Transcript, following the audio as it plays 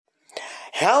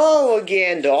Hello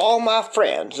again to all my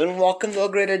friends, and welcome to a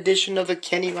great edition of the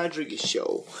Kenny Rodriguez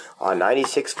Show on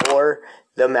 96.4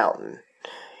 The Mountain.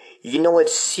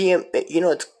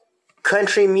 It's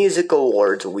Country Music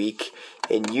Awards week,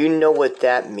 and you know what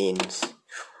that means.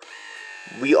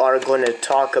 We are going to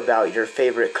talk about your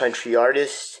favorite country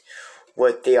artists,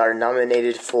 what they are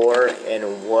nominated for,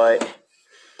 and what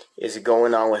is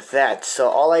going on with that. So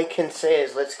all I can say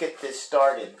is let's get this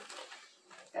started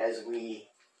as we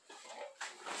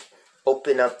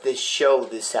open up this show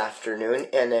this afternoon,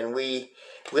 and then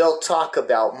we'll talk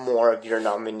about more of your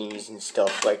nominees and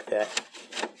stuff like that.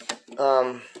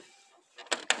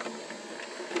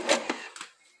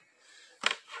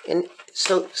 And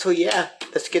so yeah,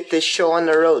 let's get this show on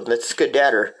the road. Let's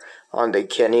skedaddle on the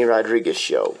Kenny Rodriguez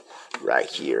Show right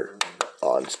here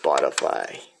on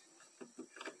Spotify.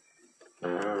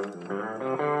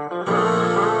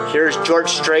 Here's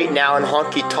George Strait now in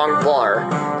Honky Tonk Bar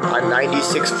on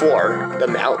 96.4 The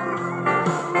Mountain.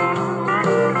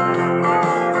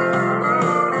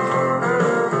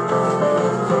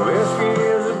 Whiskey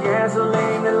is a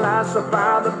gasoline that lights a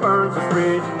fire that burns the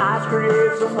bridge. Ice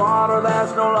creates a water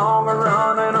that's no longer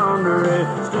running under it.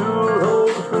 Stool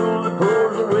holds a spool that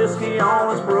pours the whiskey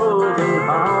on its broken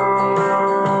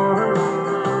heart.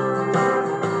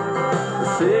 The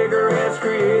cigarettes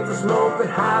create the smoke that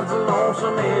hides the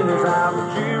lonesome in his eye. The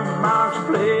jukebox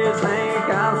plays Hank,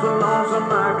 I'm so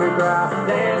lonesome I could cry.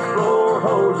 Dance floor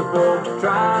holds the folks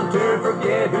trying to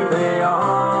forget who they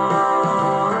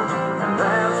are. And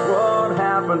that's what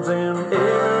happens in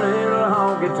every little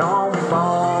honky-tonk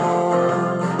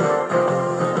bar.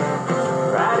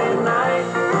 Friday night,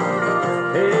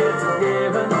 it's a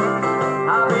given,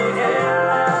 I'll be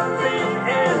laughing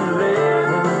and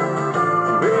living.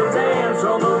 We'll dance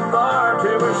on the bar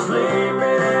till we're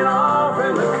sleeping off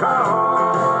in the car.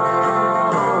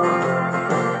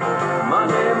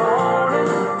 Monday morning,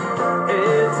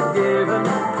 it's a given,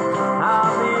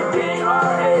 I'll be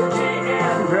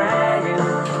D-R-A-G-N dragging.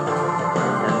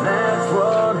 And that's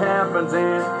what happens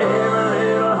in every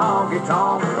little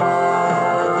honky-tonk bar.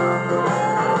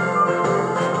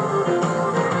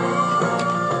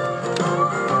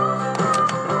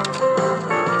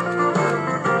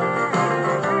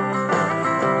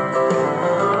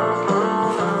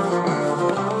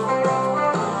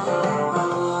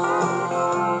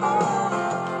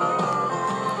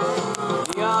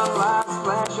 Neon lights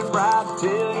flashing bright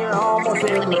till you're almost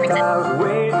hypnotized.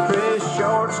 Waitress,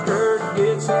 short skirt,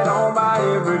 gets it on by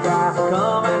every guy.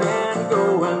 Coming and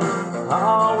going,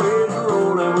 always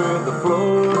rolling with the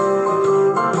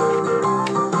flow.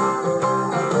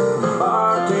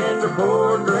 Bartender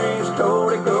poured drinks,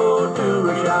 Cody go to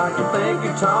a shot. You think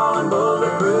you're tall and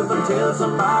bulletproof until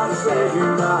somebody says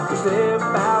you're not. You step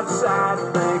outside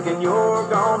thinking you're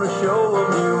gonna show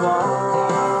them you are.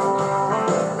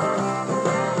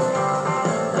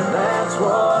 That's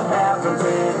what happens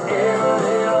in every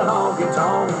little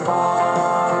honky-tonk bar.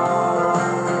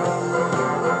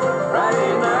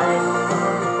 Friday night,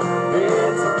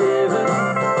 it's a given,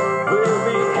 we'll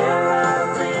be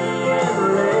L.I.V. and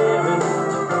living.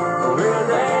 We'll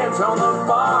dance on the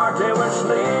bar till we're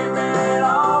sleeping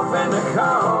off in the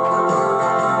car.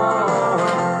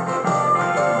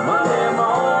 Monday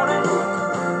morning,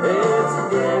 it's a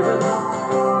given,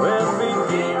 we'll be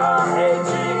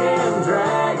D-R-A-G-N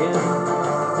dragging.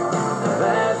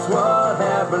 That's what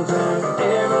happens in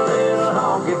every little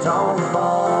honky-tonk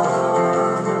bar.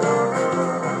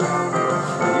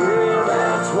 Yeah,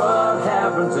 that's what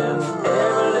happens in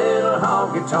every little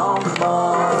honky-tonk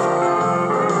bar.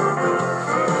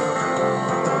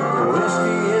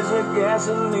 Whiskey is a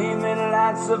gasoline that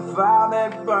lights a fire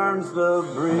that burns the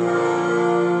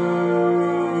bridge.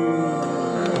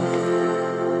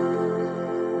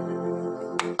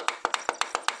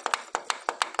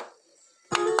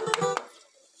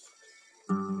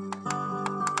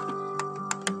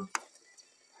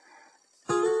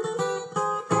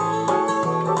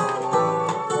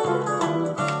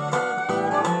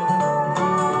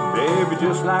 Baby,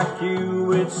 just like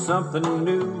you, it's something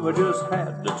new I just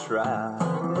had to try.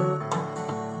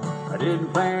 I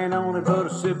didn't plan on it, but a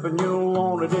sip and you'll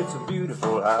want it. It's a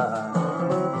beautiful high,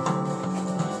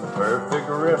 the perfect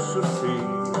recipe.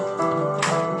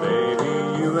 Baby,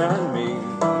 you and me,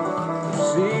 the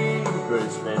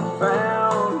secret's been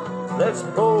found. Let's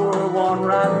pour one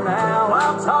right now.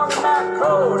 I'm talking about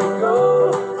Cody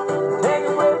Gold. Take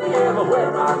it with me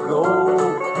everywhere I go.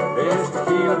 There's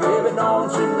tequila, baby,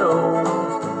 don't you know?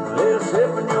 Little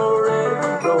sip and you're ready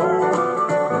to go.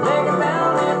 Make it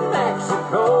down in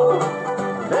Mexico.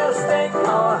 There's a thing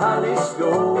called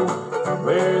Jalisco,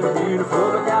 where the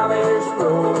beautiful agaves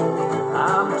grow.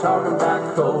 I'm talking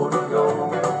about Cody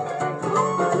Gold.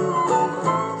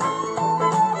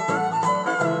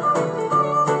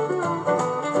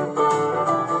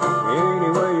 Any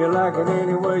way you like it,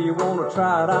 any way you want to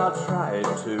try it, I'll try it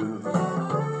too.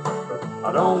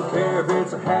 I don't care if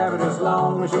it's a habit as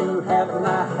long as you have it and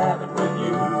I have it with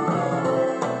you.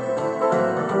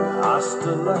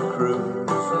 Hasta la Cruz,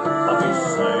 I'll be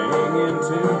singing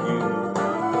to you.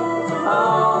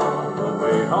 On the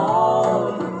way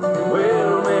home,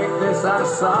 we'll make this our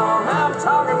song. I'm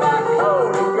talking about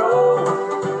Cody Gold.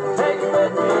 Take it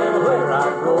with me everywhere I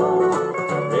go.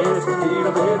 There's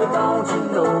tequila, baby, don't you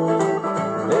know?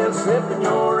 They'll sip and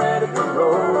you're ready to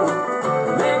roll.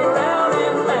 Make it down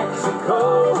in Mexico.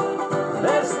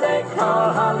 Let's stay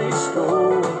called Jalisco,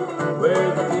 where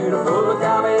the beautiful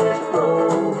agaves grow.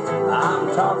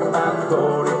 I'm talking about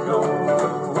Cody Gold.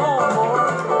 One more.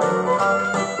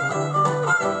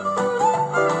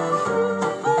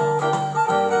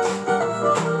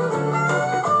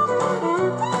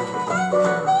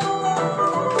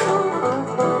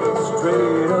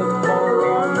 Straight up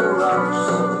on the rocks,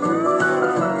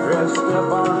 dressed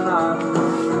up on night,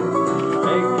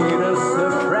 making a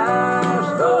surprise.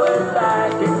 Throw it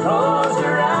back and close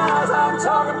your eyes. I'm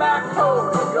talking about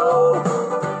Cody Gold.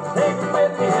 Take it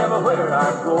with me everywhere I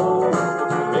go.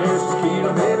 There's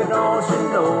tequila, baby, don't you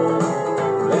know?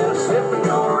 Little sip and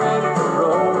you're ready to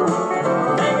roll.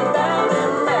 Make it down in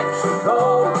Mexico.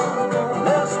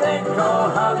 Little state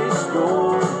called Jalisco,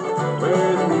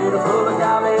 where the beautiful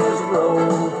agaves grow.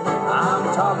 I'm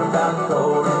talking about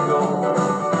Cody Gold.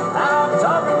 I'm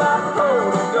talking about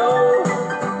Cody Gold.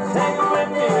 Take it with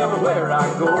me everywhere I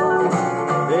go.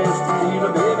 There's tequila,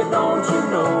 baby, don't you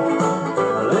know?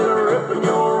 A little rip and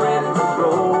you're ready to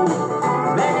roll.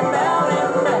 Make it down in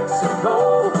Mexico.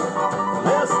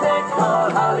 Little state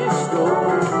called Jalisco,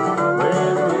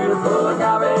 where the beautiful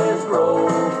agaves grow.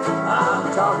 I'm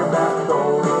talking about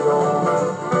Cody Gold,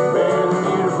 where the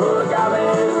beautiful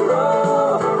agaves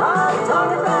grow. I'm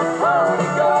talking about Cody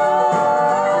Gold.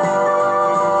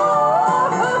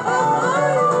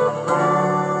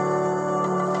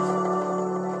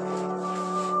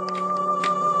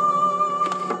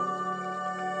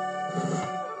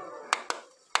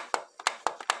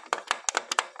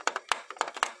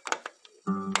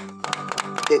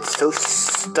 It's so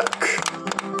stuck.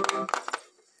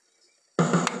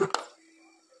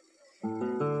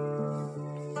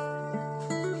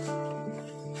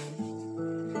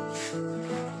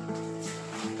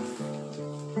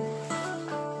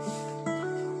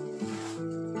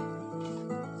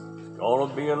 Gonna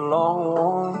be a long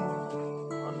one,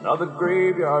 another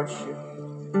graveyard shift,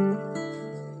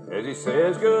 as he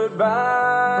says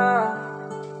goodbye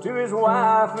to his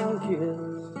wife and kids.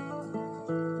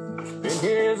 It's been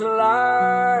his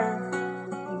life,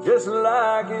 just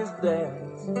like his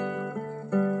dad's,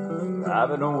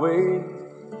 driving away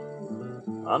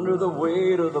under the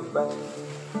weight of the bag.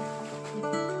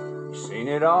 He's seen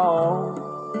it all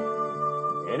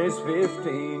in his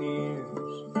 15 years,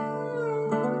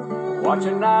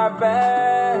 watching our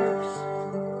backs,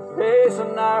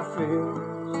 facing our fears.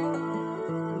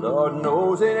 Lord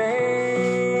knows it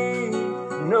ain't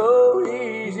no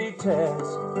easy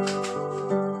task,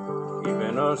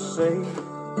 keeping us safe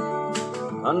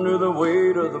under the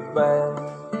weight of the badge.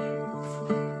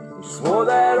 He swore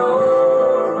that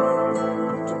oath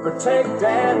to protect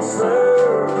and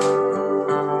serve,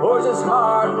 pours his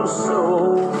heart and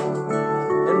soul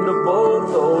into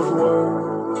both those words.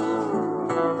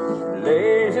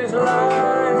 Lays his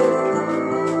life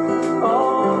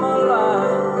on the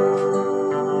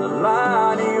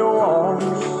line he walks,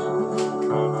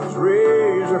 his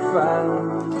razor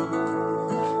fine,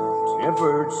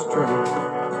 tempered strength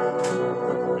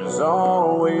is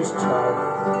always tight,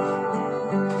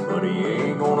 but he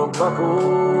ain't gonna buckle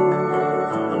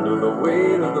under the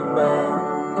weight of the badge.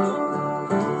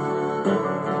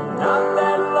 Not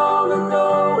that long ago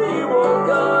he woke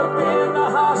up in the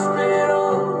hospital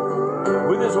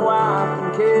with his wife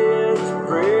and kids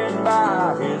praying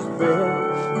by his bed.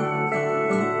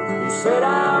 He said,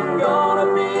 I'm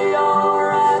gonna be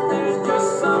alright, there's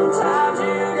just sometimes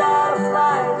you gotta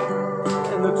fight,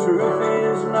 and the truth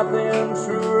is nothing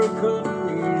truer could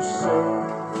be said.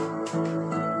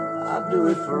 I do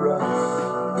it for us,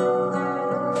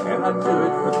 and I do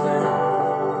it for them,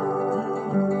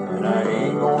 and I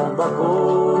ain't gonna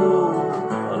buckle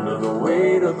under the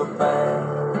weight of the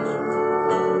badge.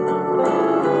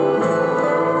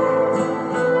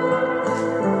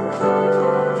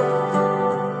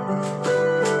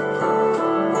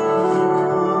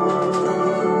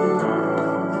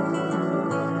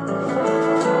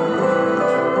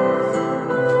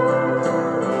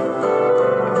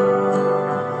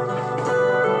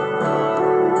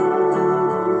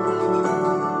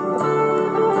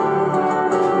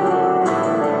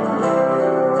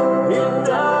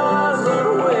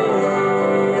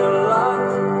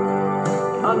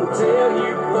 till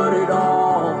you put it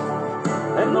on,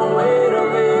 and the way to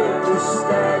live is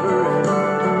staggering.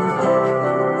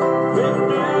 With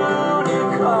new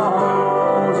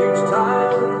calls each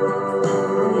time,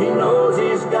 he knows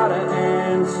he's got an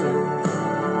answer,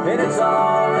 and it's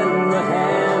all in the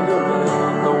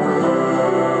handling the weight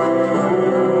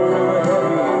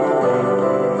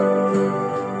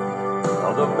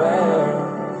of the bag.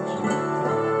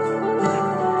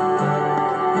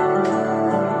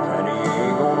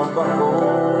 Buckle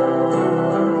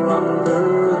under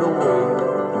the weight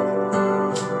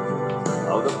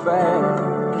of the badge.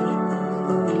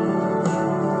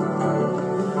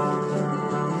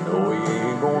 No, he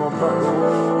ain't gonna buckle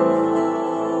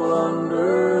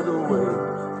under the weight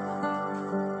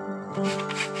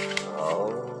of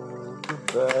the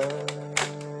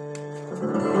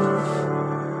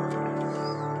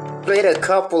badge. Played a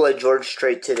couple of George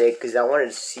Strait today because I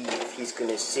wanted to see if he's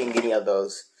gonna sing any of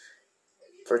those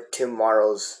for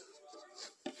tomorrow's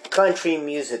Country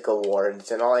Music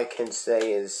Awards, and all I can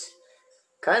say is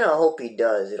kind of hope he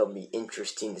does. It'll be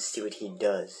interesting to see what he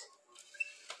does.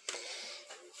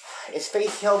 Is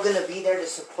Faith Hill gonna be there to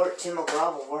support Tim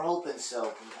McGraw? Well, we're hoping so.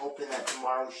 I'm hoping that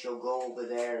tomorrow she'll go over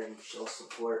there and she'll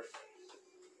support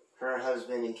her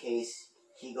husband in case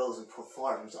he goes and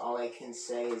performs. All I can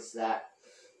say is that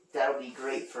that'll be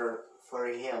great for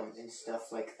him and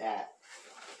stuff like that.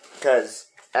 Because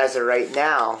as of right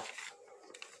now,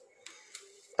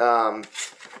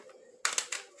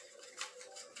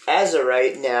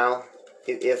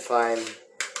 if I'm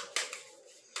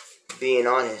being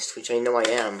honest, which I know I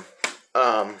am,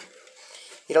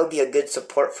 it'll be a good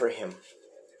support for him.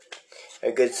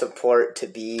 A good support to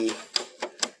be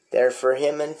there for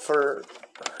him and for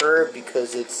her,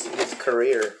 because it's his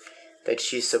career that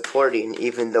she's supporting,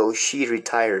 even though she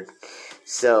retired.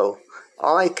 So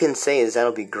all I can say is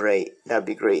that'll be great. That'd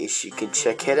be great if you can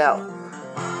check it out.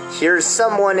 Here's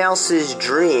Someone Else's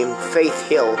Dream, Faith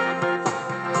Hill,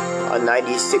 on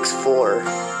 96.4.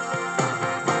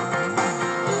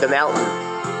 The Mountain,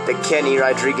 the Kenny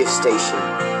Rodriguez station.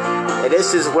 And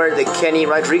this is where the Kenny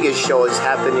Rodriguez show is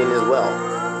happening as well.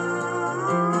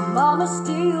 Mama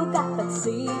still got that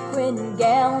sequin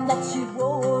gown that she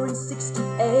wore in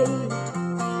 '68.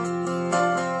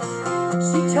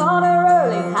 She taught her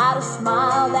early how to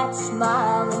smile, that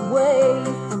smile away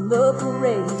from the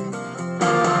parade.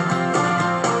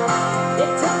 It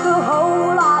took a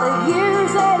whole lot of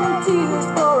years and tears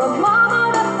for a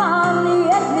mama to finally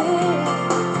admit,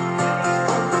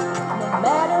 no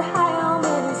matter how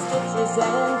many stitches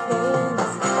and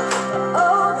pins, that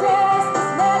old dress was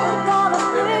never gonna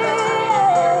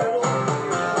fit.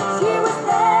 She was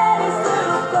daddy's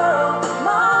little girl,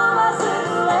 mama's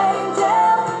little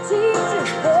angel,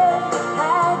 teacher's pet,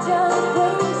 pageant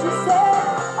queen. She said,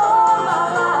 all my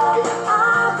life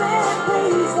I've been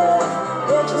pleasing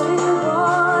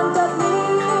everyone but me.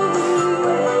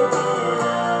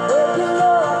 Making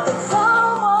love to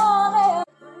someone else,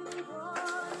 everyone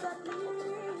but me.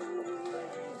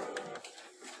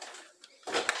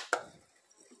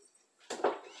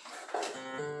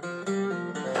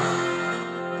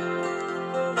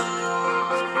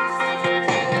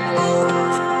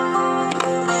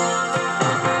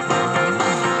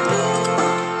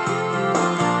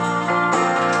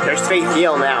 There's Faith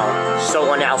Hill now,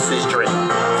 Someone Else's Dream.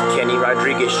 Kenny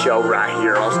Rodriguez show right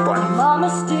here on Spot. Mama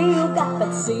still got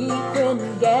that sequin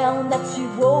gown that she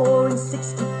wore in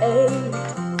 '68.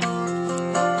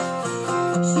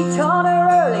 She taught her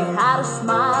early how to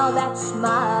smile, that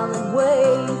smile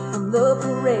away from the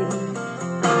parade.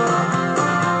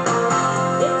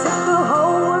 It took a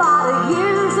whole lot of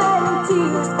years and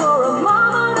tears for a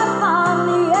mama to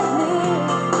finally admit,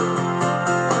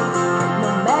 no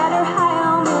matter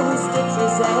how many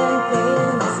stitches and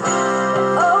pins, that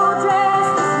old dress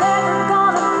was never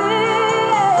gonna fit.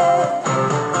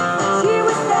 She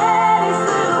was daddy's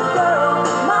little girl,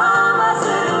 mama's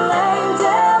little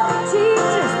angel,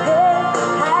 teacher's pet,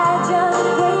 pageant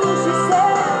queen. She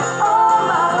said, all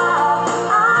my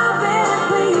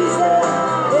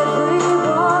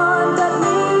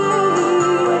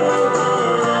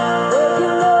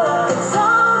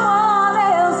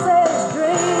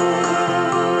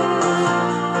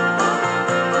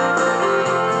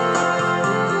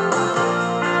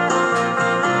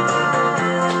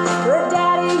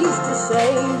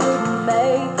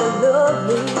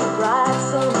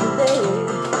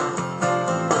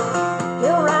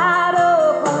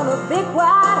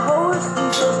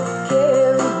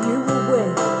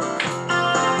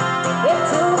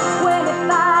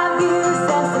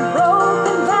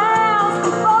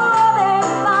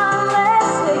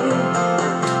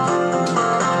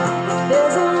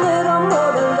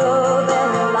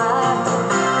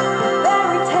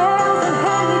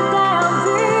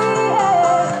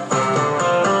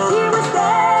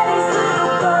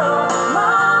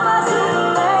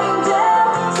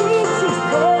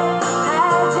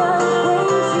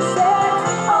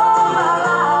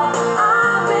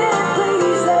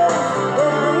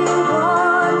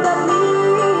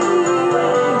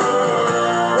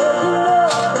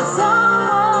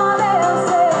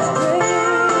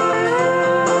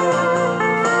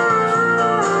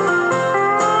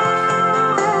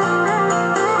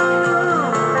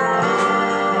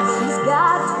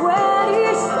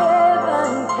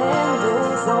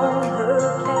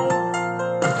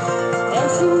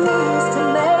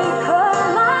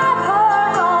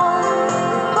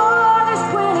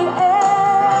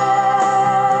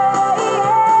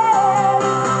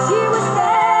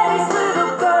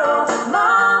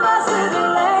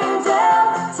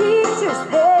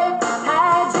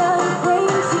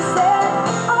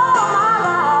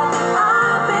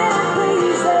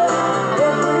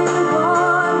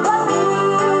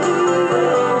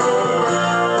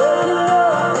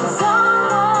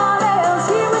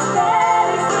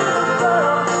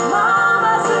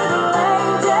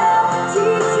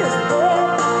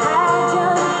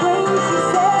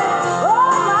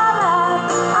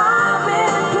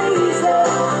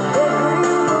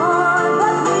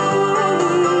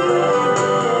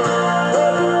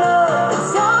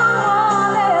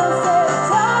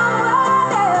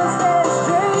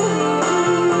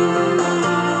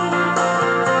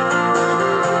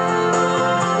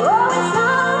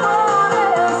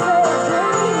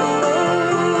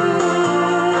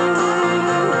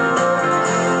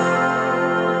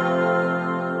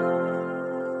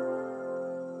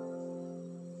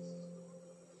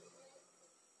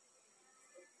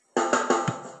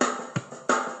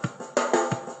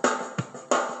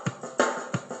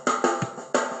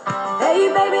Hey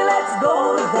baby, let's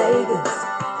go to Vegas.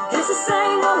 Just a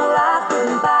single life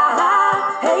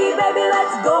goodbye. Hey baby,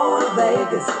 let's go to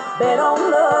Vegas. Bet on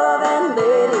love and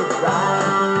let it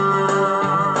ride.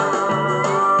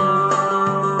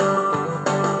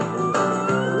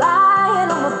 Lying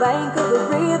on the bank of the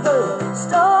river,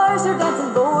 stars are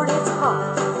dancing, Lord, it's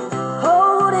hot.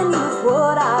 Holding you is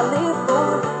what I live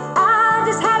for. I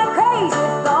just had a crazy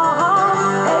thought.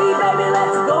 Hey baby,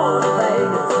 let's go to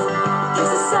Vegas.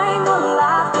 Just a single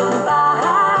life goodbye.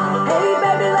 Hey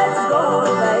baby, let's go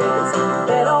to Vegas.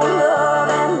 Bet on love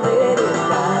and let it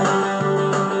ride.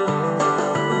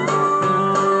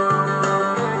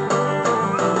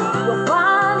 We'll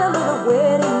find a little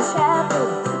wedding chapel,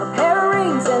 a pair of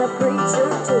rings and a preacher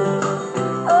too.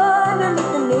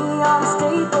 Underneath the neon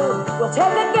steeple, we'll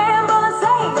take a gamble and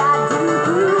say I do.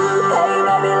 Hey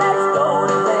baby, let's go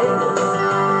to Vegas.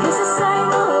 Kiss a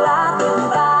single life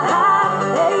goodbye.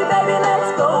 Hey baby, let's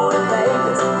go to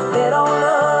Vegas. Bet on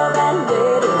love and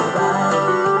let it ride.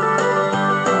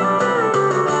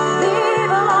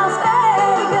 Viva Las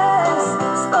Vegas,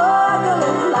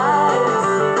 sparkling lights,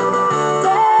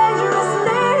 dangerous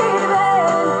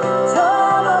living,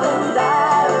 tumbling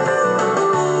dice.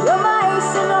 You're my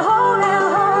ace in the hole now,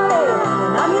 honey,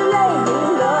 and I'm your lady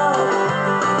in love.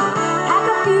 Pack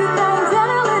a few things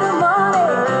and a little money,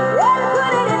 and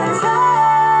put it in the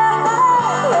trunk.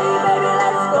 Hey baby,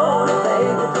 let's go to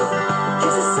Vegas.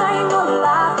 Kiss a single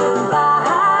life goodbye.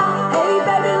 Hey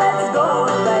baby, let's go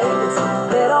to Vegas.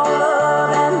 Bet on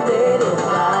love and let it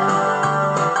ride.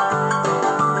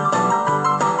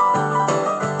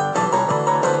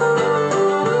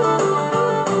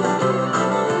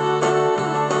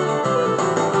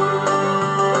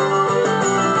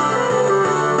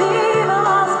 Viva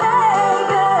Las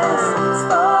Vegas,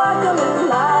 sparkling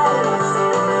lights,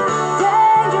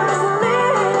 dangerous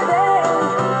living,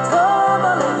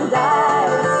 tumbling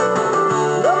dice.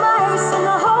 You're my ace in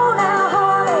the hole now,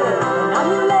 honey, and I'm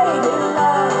your lady in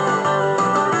love.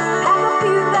 Pack a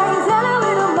few things and a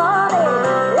little money,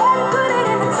 and put it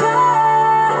in the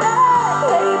trunk.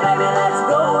 Hey baby, let's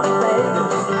go to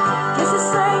Vegas. Kiss a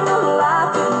single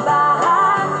life goodbye.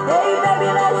 Hey baby,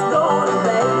 let's go to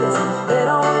Vegas. Bet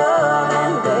on love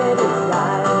and let it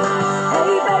ride.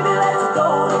 Hey baby, let's go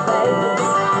to Vegas.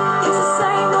 Kiss a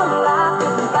single life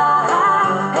goodbye.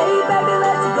 Hey baby,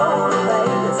 let's go to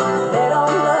Vegas. Bet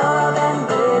on love and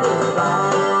let it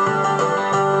ride.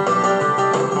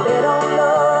 Bet on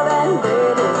love and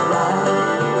let it ride.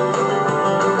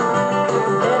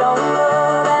 Bet on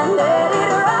love and let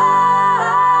it ride.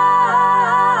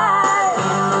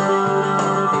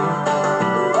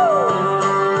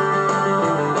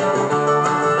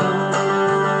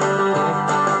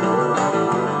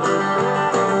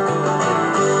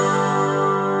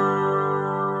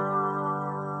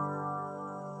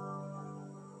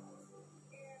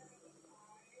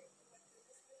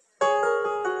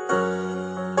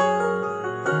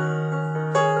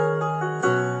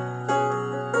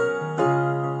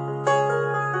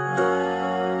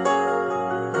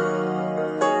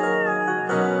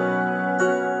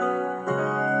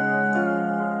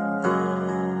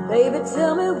 Baby,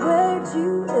 tell me, where'd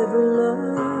you ever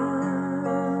learn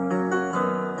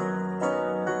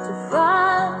to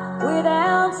fight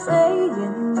without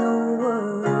saying no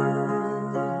word?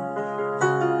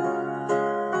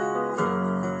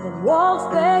 Then walks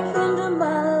back into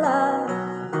my life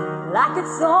like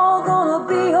it's all gonna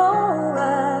be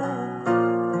alright.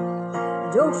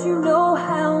 Don't you know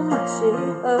how much it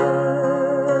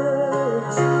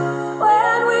hurts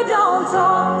when we don't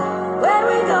talk, when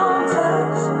we don't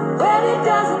touch, when it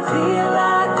doesn't feel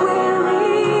like we're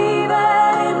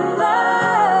even in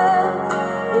love?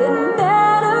 It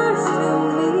matters to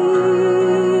me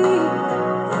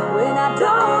when I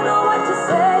don't know what to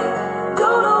say,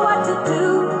 don't know what to do,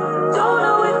 don't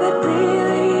know if it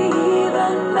really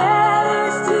even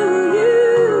matters to you.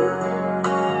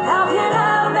 How can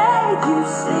I make you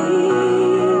see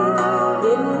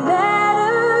it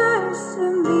matters to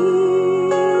me?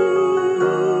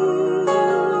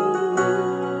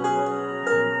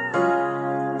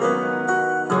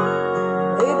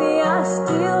 Maybe I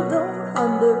still don't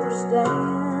understand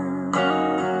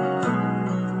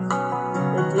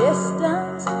the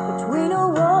distance between a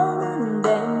woman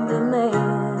and a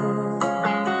man.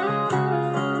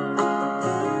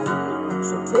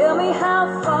 So tell me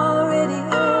how far it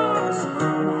is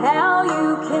and how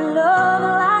you can love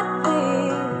like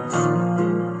this,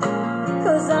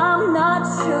 'cause I'm not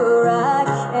sure I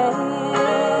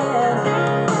can.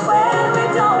 When we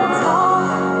don't talk,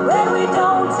 when we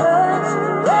don't touch,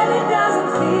 when it doesn't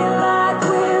feel like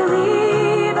we're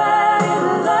even in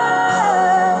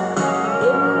love,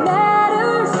 it matters.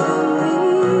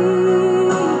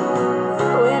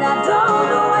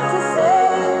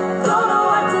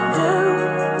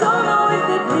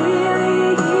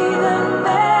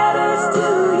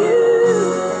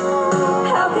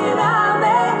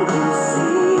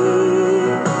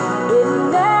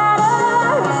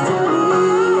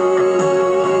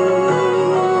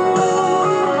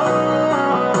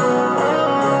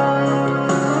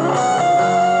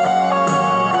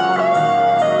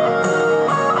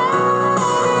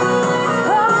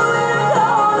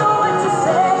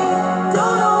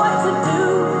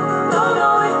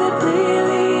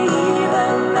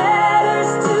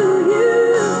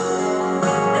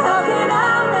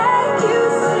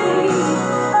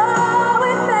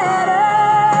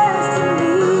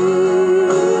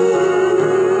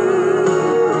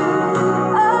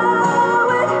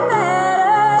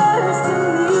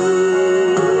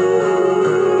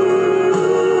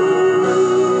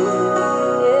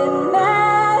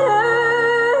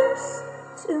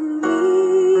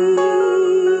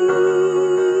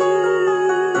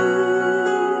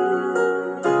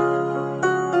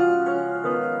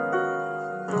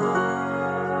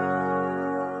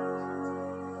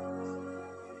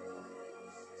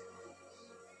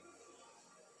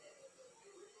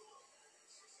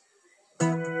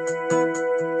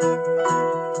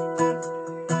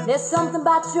 There's something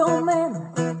about your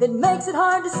man that makes it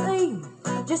hard to see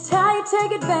just how you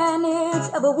take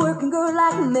advantage of a working girl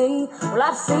like me. Well,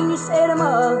 I've seen you set 'em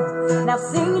up, and I've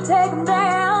seen you take 'em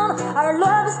down. Our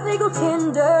love is legal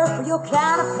tender for your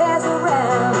kind of pass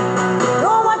around.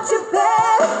 Don't want your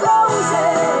bed of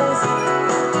roses,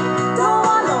 don't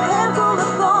want no handful of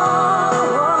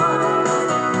thorns,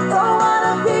 don't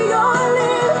wanna be your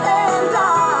little and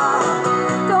I,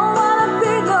 don't wanna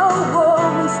be no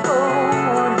woman's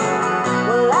scorn.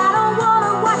 Well, I don't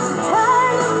wanna watch you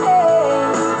turn your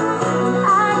head when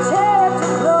I tear to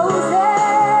closes.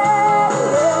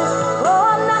 Oh,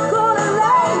 I'm not gonna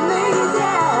lay me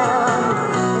down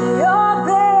in your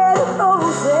bed of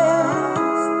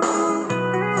roses.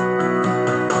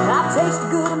 I've tasted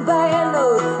good and bad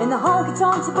love in the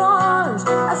honky-tonky bars.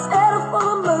 I settled for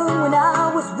the moon when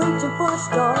I was reaching for the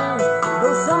stars.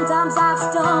 Though sometimes I've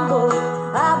stumbled,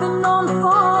 I've been on the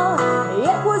fall,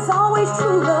 it was always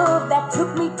true love that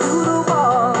took me to the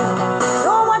wall.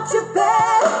 Don't want your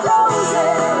bed of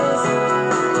roses,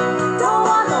 don't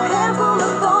want no handful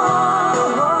of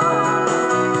thorns,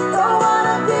 don't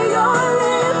wanna be your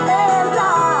little and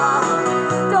I,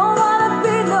 don't wanna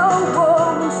be no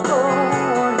woman's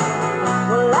scorn.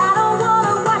 Well, I don't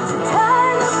wanna watch you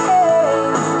turn your head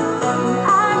when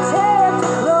I tear to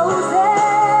closes.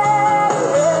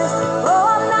 Oh,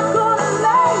 I'm not gonna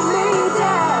lay me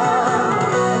down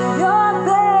in your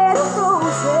bed of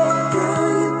roses.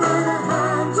 Girl, you better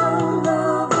hide your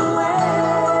love away.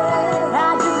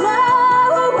 Hide your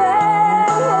love away.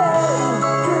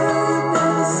 Girl, you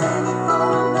better save it for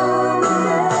another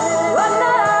day.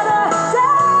 Another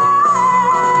day.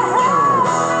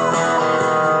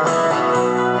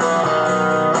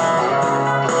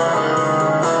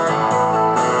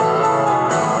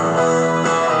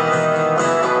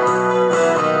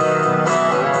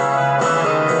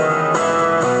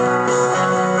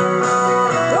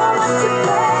 Don't want your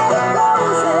bed of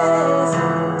roses,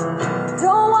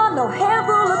 don't want no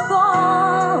handful of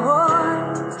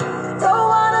thorns, don't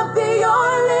wanna be your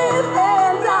lip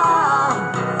and I,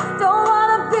 don't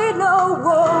wanna be no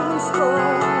woman's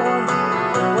scorn.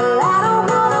 Well, I don't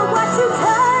wanna watch you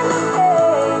turn your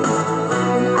head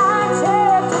when I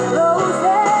tear to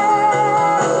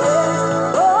closes.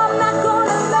 Oh, I'm not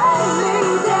gonna lay me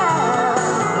down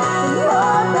in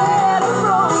your bed of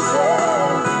roses.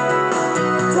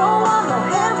 Don't want no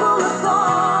handful of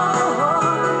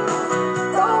thorns,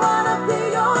 don't wanna be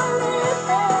your lip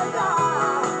and I,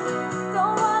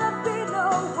 don't wanna be no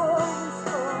woman's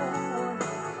scorn.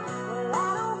 Well, I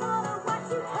don't wanna watch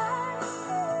you turn your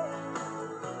head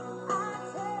when I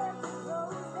tear to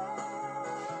closes.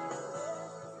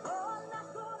 Oh, I'm not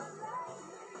gonna lay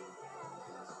me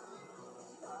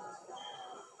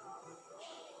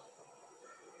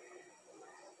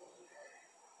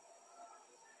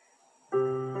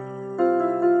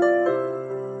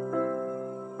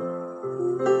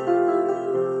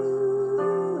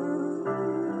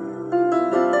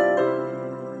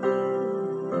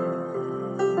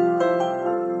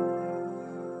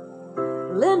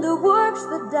Linda works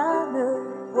the diner,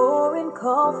 pouring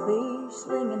coffee,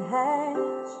 slinging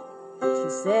hash. She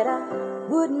said I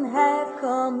wouldn't have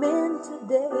come in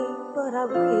today, but I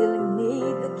really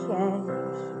need the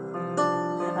cash.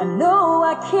 I know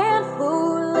I can't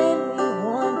fool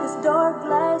anyone, 'cause dark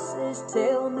glasses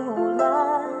tell no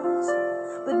lies,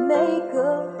 but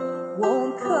makeup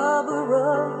won't cover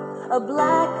up a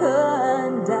black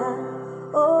undie.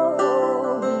 Oh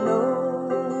no.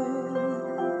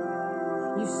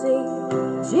 You see,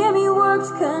 Jimmy works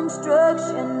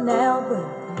construction now, but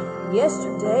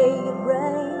yesterday it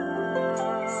rained.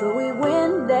 So we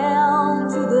went down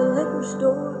to the liquor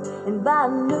store, and by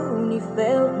noon he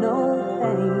felt no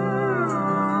pain.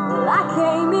 Well, I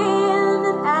came in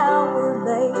an hour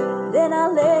late, then I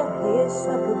let his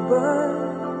sucker burn.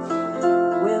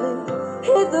 Well, it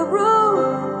hit the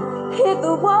roof, hit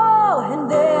the wall, and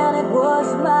then it was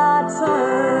my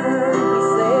turn. He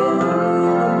said,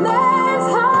 "A man's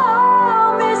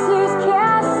home is his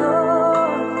castle.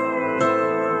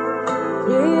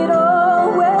 It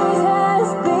always has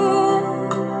been,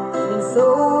 and so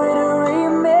it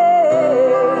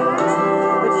remains.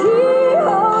 But he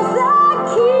holds the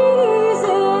keys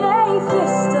in a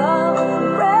fist of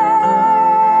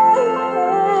rage.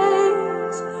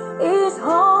 His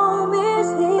home is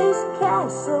his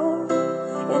castle,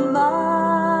 and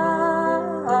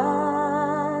mine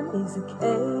is a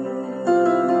cage."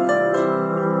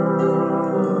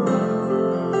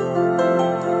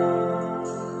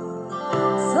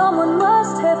 Someone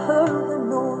must have heard the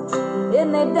noise, and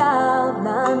they dialed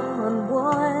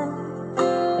 911.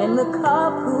 And And the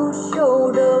cop who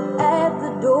showed up at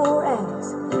the door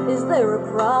asked, "Is there a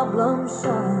problem,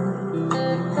 son?"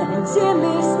 And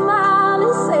Jimmy smiled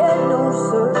and said, "No,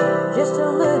 sir, just a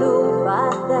little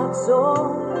fight, that's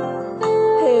all."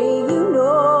 Hey, you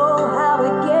know how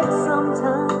it gets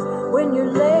sometimes when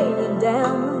you're laying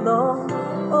down the law.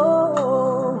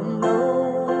 Oh, no.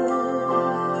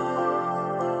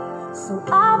 So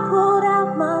I pulled out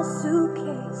my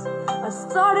suitcase, I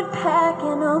started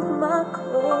packing up my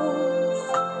clothes.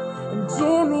 And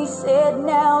Jimmy said,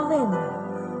 "Now, Linda,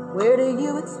 where do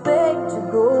you expect to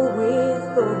go with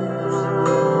those?"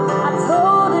 I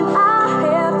told him I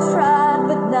have tried,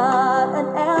 but not an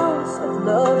ounce of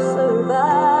love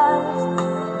survives.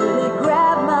 Then he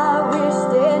grabbed my wrist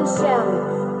and shouted,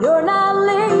 "You're not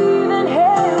leaving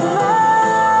here alive."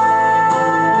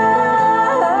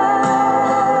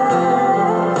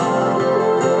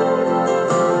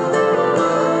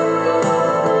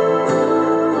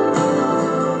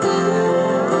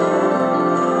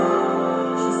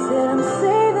 She said, "I'm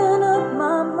saving up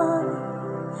my money,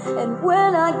 and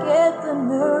when I get the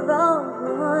nerve I'll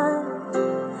run.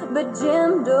 But Jim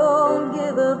don't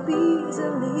give up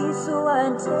easily, so I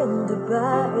intend to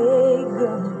buy a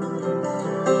gun.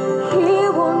 He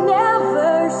will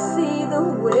never see the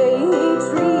way he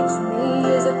treats me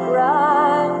as a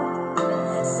crime.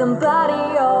 Somebody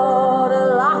ought to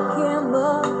lock him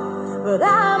up, but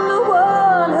I'm the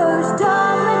one who's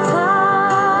done the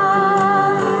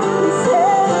time." He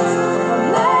says, "A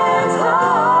man's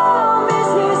home is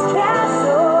his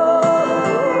castle.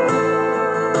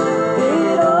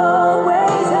 It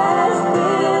always has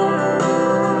been,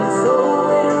 and so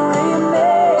it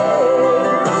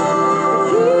remains. If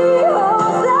he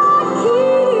holds the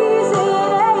keys in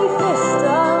a fist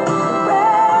of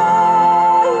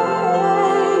rage,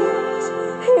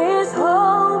 his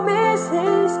home is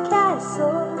his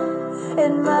castle,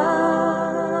 and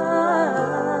mine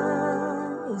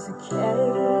is a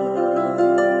cage."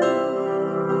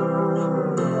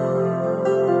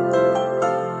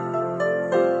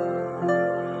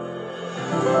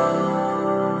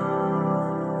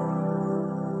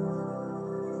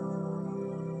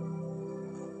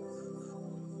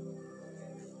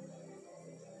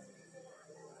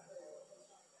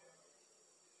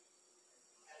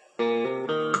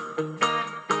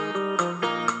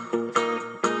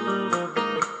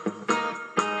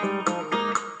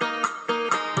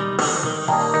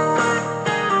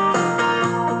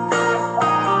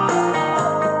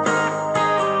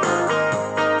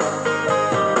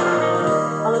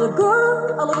 A little girl,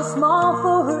 a little small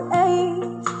for her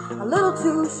age, a little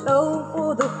too slow for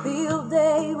the field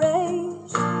day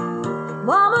race.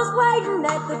 Mama's waiting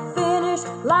at the finish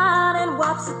line and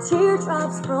wipes the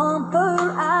teardrops from her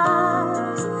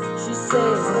eyes. She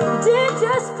says, "You did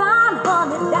just fine,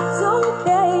 honey, that's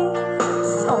okay.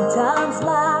 Sometimes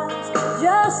life's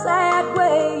just that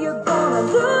way. You're gonna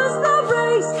lose the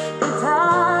race from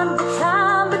time to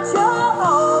time, but you're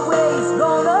always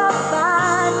gonna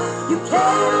find you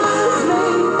can't lose me.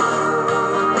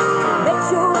 Bet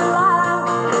you're alive.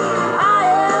 I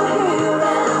am here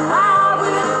and I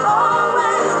will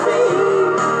always be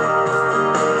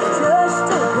just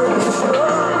a wish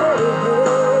away.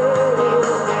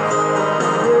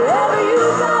 Wherever you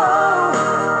go,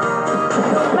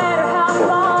 no matter how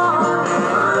far,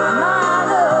 my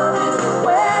love is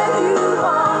where you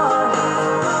are.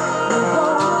 You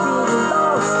won't be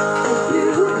lost if you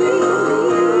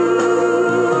believe.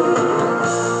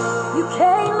 You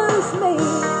can't lose me.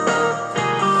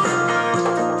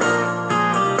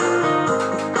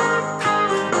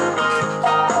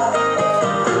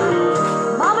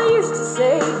 Mama used to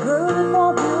say, "Girl, it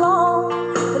won't be long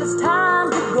till it's time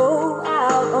to go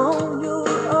out on your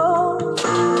own.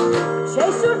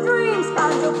 Chase your dreams,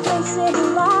 find your place in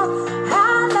life.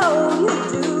 I know you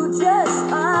do just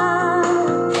fine."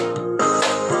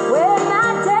 When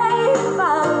that day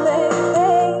finally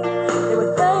came, there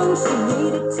were things she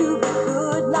needed to but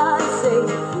could not say.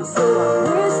 So I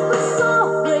whispered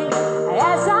softly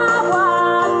as I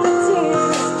wiped the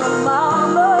tears from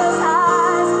Mama's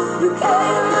eyes, "You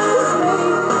can't lose me.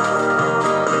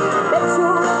 Bet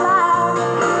you're alive.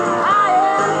 I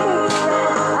am here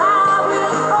and I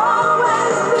will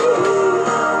always be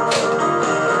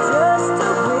just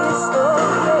a wish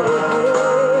away.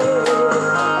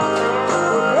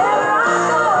 Wherever I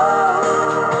go,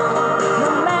 no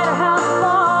matter how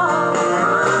far,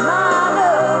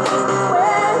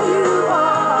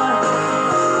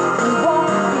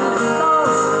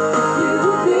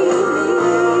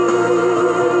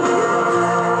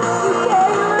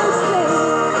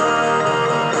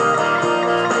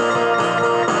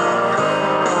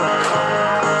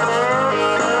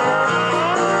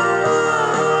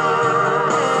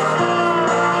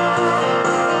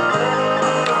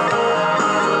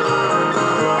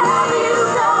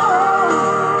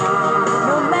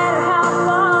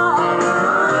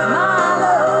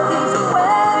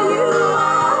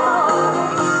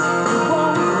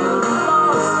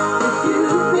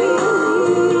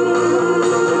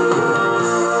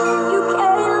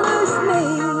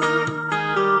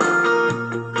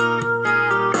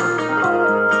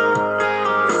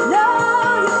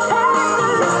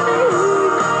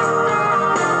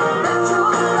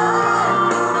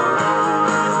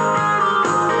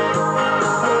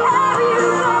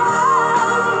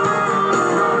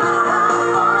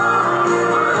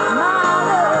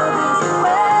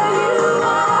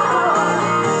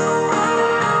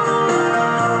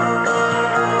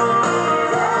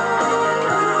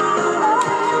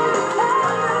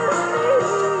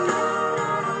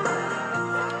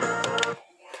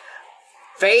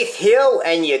 Faith Hill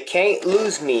and You Can't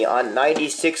Lose Me on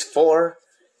 96.4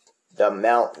 The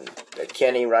Mountain, the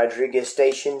Kenny Rodriguez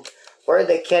station, where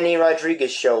the Kenny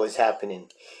Rodriguez show is happening.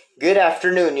 Good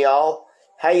afternoon, y'all.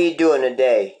 How you doing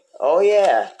today? Oh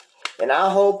yeah, and I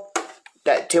hope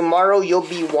that tomorrow you'll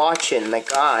be watching,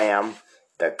 like I am,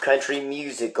 the Country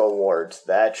Music Awards.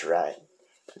 That's right.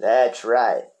 That's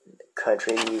right. The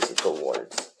Country Music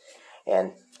Awards.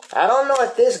 And I don't know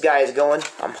if this guy's going.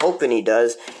 I'm hoping he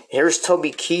does. Here's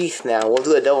Toby Keith now. We'll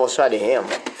do a double shot of him.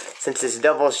 Since it's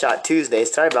Double Shot Tuesday.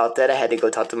 Sorry about that. I had to go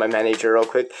talk to my manager real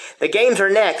quick. The games are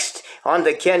next on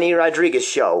the Kenny Rodriguez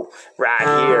Show. Right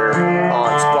here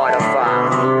on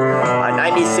Spotify. On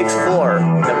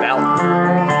 96.4 The Mountain.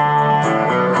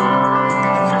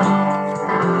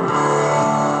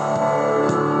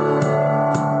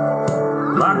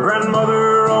 My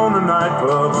grandmother owned the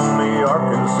nightclub on the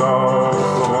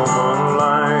Arkansas-Oklahoma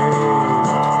line.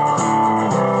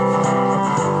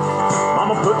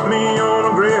 Mama put me on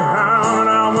a Greyhound and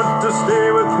I went to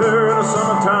stay with her in the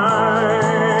summertime.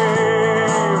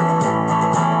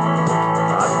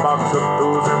 I'd box up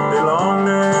those empty long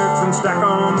necks and stack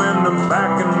them in the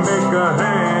back and make a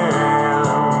ham.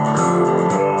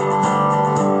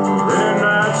 Then at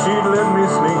night she'd let me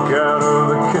sneak out of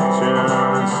the kitchen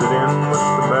and sit in with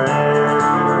the band.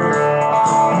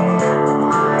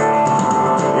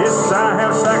 Yes, I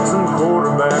have sacks and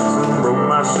quarterbacks and broke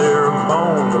my share of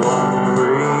bones along the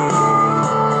way.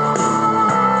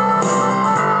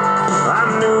 I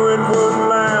knew it wouldn't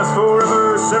last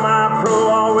forever. Semi-pro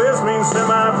always means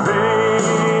semi-pay.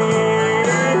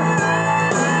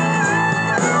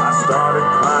 I started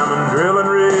climbing, drilling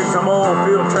rigs. I'm all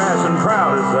field trash and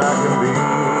proud as I can be.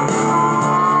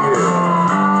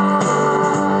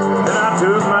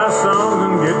 Took my songs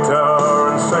and guitar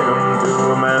and sang them to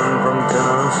a man from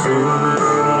Tennessee.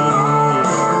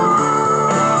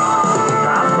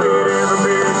 I played every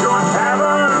beer joint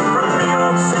tavern from New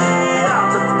York City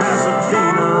out to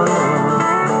Pasadena.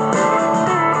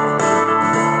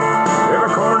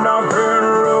 Every corn dog fair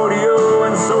and rodeo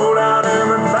and sold out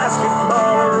every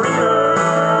basketball arena.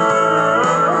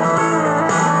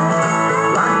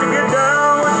 Like to get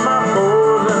down with my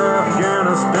boys in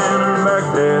Afghanistan and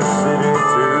Baghdad City.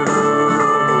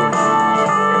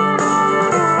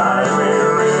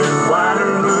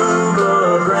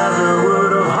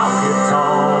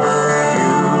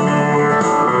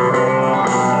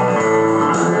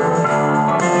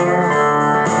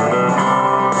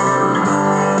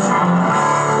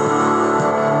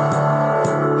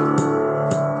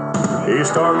 A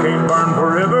star can't burn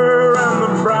forever, and the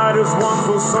brightest ones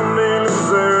will someday lose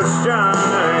their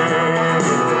shine.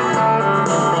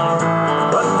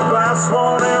 But the glass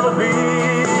won't ever be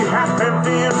half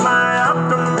empty in my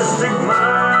optimistic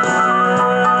mind.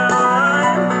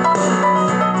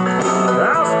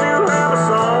 I'll still have a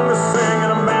song to sing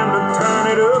and a band to turn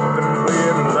it up and play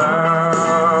it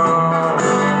loud.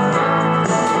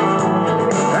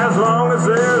 As long as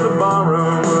there's a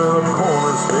barroom with a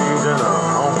corner stage and a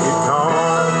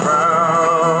honky-tonk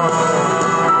crowd.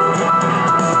 I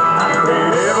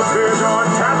played every beer joint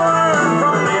tavern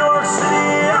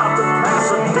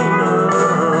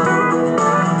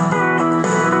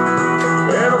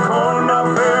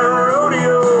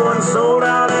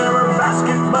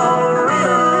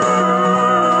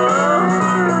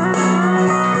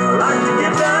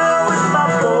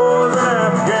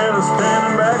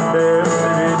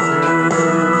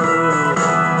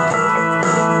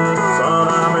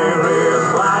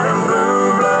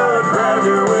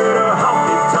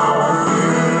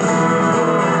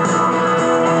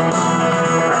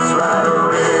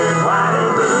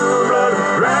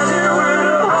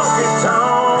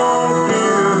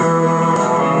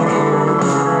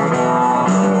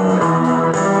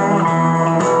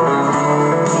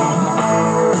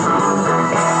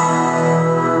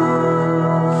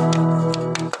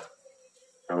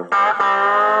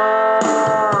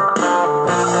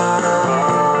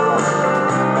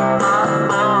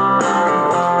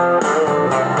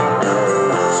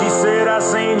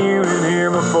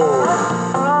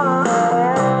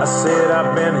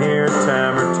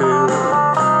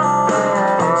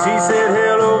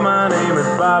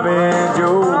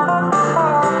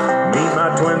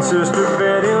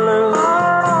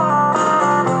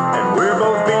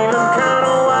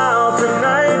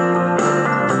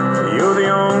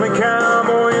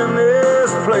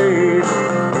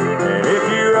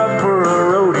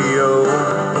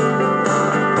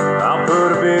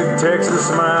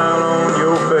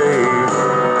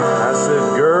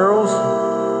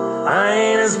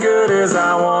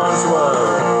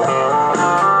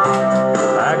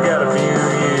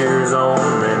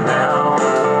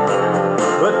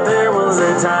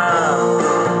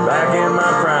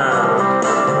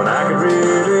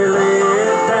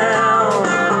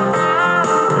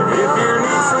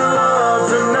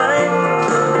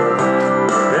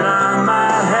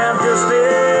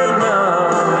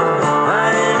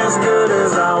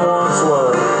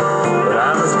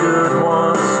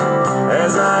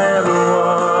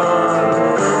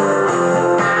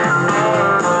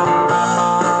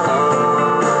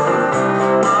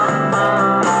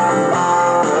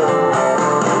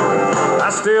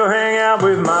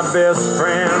best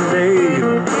friend Dave.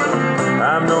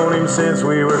 I've known him since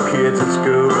we were kids at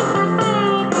school.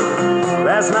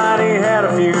 Last night he had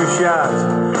a few shots,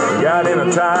 got in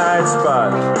a tight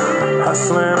spot,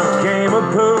 hustling a game of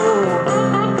pool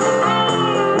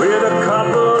with a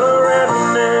couple of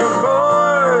redneck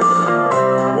boys,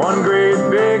 one great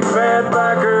big fat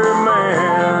biker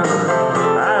man.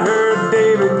 I heard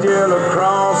David yell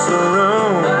across the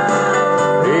room,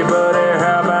 "Hey buddy,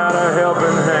 how about a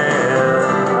helping hand?"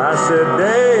 I said,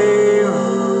 "Dave,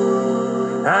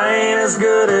 I ain't as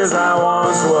good as I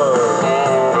once was.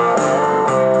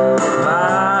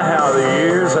 My, how the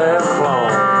years have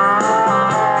flown.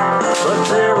 But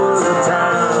there was a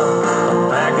time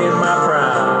back in my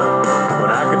prime when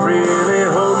I could really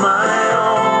hold my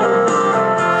own.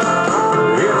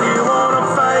 If you wanna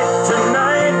fight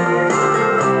tonight,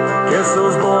 guess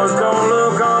those boys don't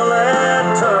look all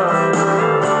that tough.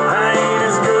 I ain't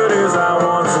as good as I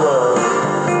once was,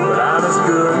 but I'm as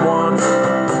good once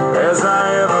as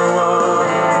I ever was.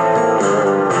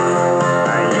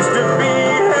 I used to be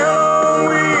hell on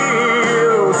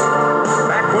wheels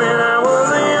back when I was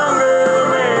a younger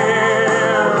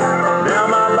man. Now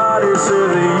my body says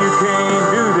that you can't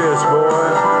do this, boy,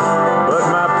 but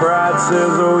my pride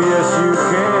says, oh yes you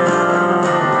can.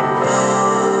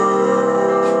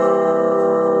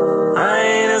 I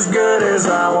ain't as good as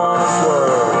I once was.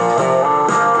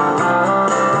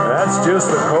 That's just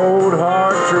the cold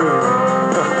hard truth.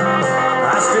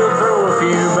 I still throw a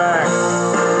few back,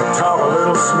 talk a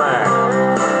little smack,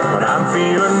 but I'm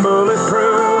feeling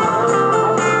bulletproof.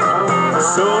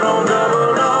 So don't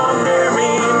double dog dare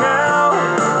me now,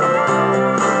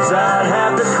 'cause I'd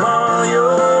have to call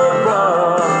your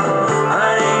bluff.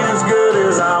 I ain't as good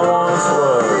as I once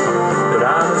was, but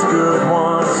I'm as good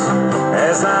once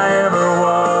as I ever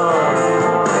was.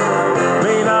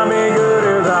 May not be good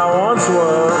as I once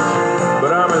was,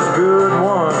 but I'm as good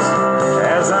once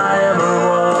as I ever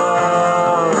was.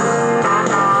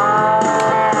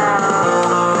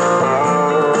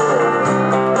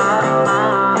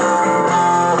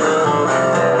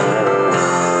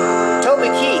 Toby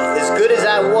Keith, as good as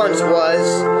I once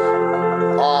was,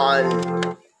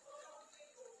 on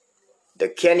the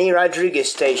Kenny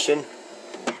Rodriguez station,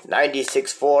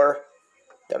 96.4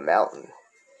 The Mountain.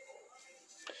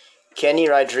 Kenny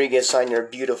Rodriguez on your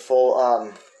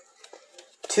beautiful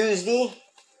Tuesday.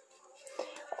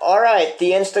 Alright,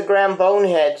 the Instagram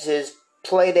Boneheads is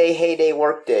Playday Heyday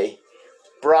Workday,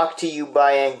 brought to you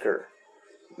by Anchor.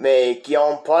 Make your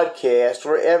own podcast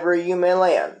wherever you may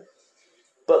land,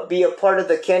 but be a part of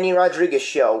the Kenny Rodriguez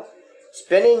Show,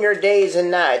 spending your days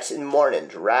and nights and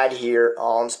mornings right here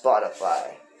on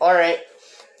Spotify. Alright,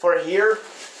 for here,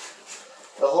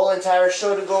 the whole entire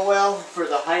show to go well, for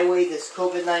the highway this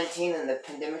COVID-19 and the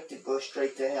pandemic to go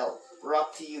straight to hell,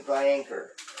 brought to you by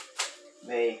Anchor.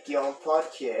 Make your own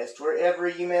podcast wherever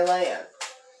you may land,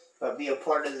 but be a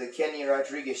part of the Kenny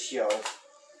Rodriguez Show,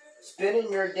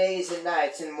 spending your days and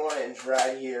nights and mornings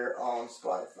right here on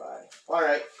Spotify.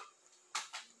 Alright.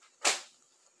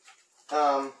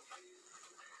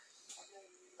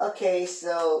 Okay,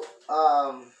 so,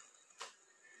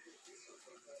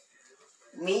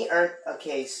 Me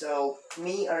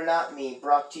or Not Me,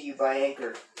 brought to you by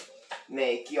Anchor.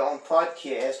 Make your own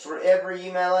podcast wherever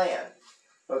you may land,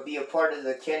 but be a part of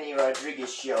the Kenny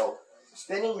Rodriguez Show,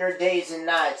 spending your days and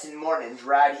nights and mornings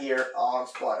right here on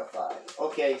Spotify.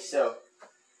 Okay, so,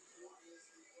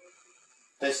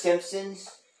 The Simpsons,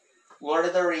 Lord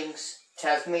of the Rings,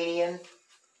 Tasmanian,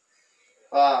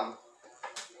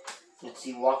 let's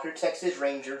see, Walker, Texas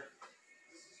Ranger,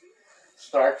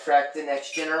 Star Trek The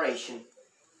Next Generation,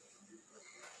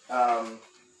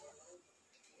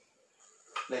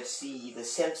 let's see, The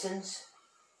Simpsons,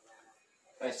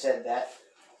 I said that,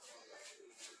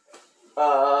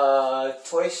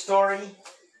 Toy Story,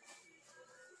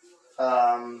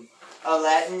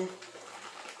 Aladdin,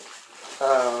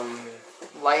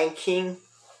 Lion King,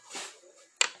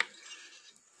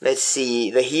 let's see,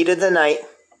 The Heat of the Night,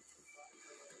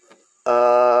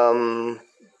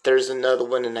 there's another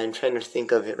one and I'm trying to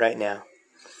think of it right now.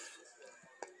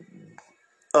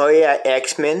 Oh yeah,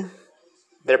 X-Men.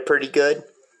 They're pretty good.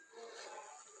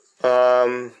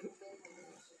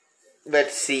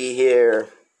 Let's see here.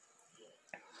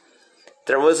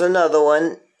 There was another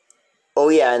one. Oh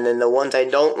yeah, and then the ones I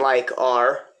don't like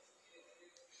are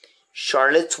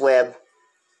Charlotte's Web,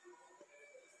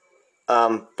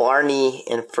 Barney,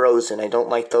 and Frozen. I don't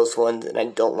like those ones, and I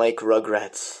don't like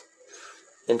Rugrats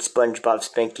and SpongeBob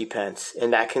Spanky Pants.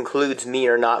 And that concludes Me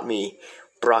or Not Me,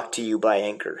 brought to you by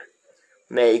Anchor.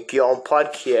 Make your own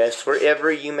podcast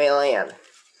wherever you may land,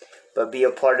 but be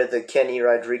a part of the Kenny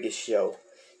Rodriguez Show,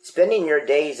 Spending your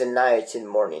days and nights and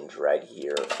mornings right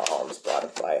here on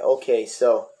Spotify. Okay,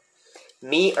 so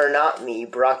Me or Not Me,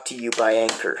 brought to you by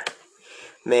Anchor.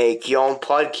 Make your own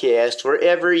podcast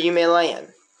wherever you may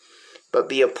land, but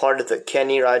be a part of the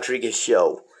Kenny Rodriguez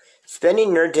Show.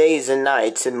 Spending your days and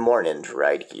nights and mornings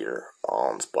right here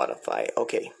on Spotify.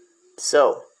 Okay,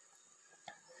 so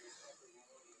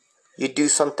you do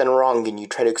something wrong and you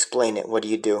try to explain it. What do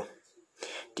you do?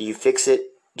 Do you fix it?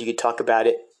 Do you talk about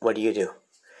it? What do you do?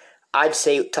 I'd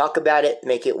say talk about it,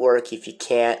 make it work. If you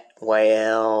can't,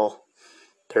 well,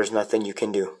 there's nothing you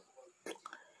can do.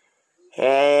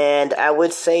 And I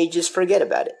would say just forget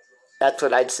about it. That's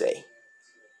what I'd say.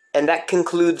 And that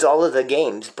concludes all of the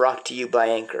games brought to you by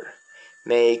Anchor.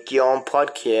 Make your own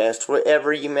podcast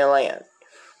wherever you may land,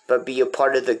 but be a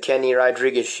part of the Kenny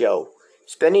Rodriguez Show.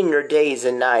 Spending your days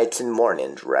and nights and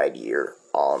mornings right here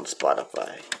on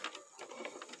Spotify.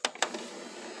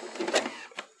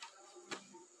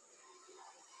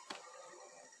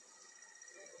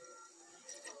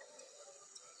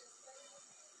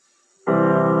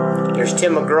 Here's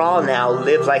Tim McGraw now,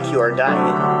 Live Like You Are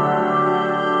Dying.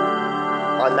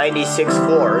 On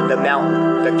 96.4, The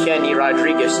Mountain, the Kenny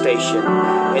Rodriguez station.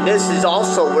 And this is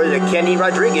also where the Kenny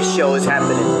Rodriguez Show is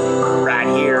happening. Right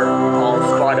here on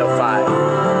Spotify.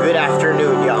 Good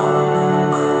afternoon, y'all.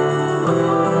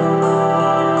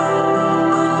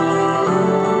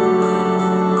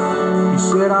 He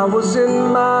said I was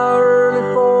in my early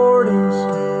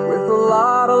 40s with a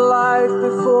lot of life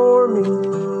before me.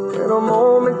 And a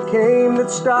moment came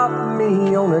that stopped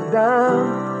me on a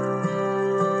dime.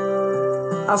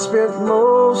 I spent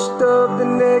most of the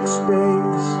next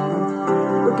days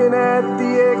looking at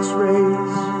the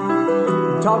x-rays,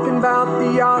 and talking about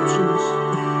the options,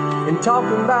 and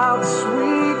talking about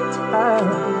sweet time.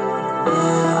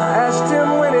 I asked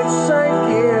him when it sank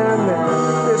in that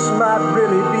this might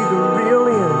really be the real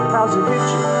end. How's it hit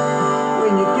you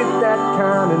when you get that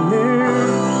kind of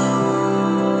news?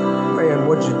 Man,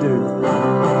 what'd you do?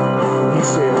 He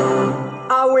said,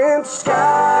 I went skydiving,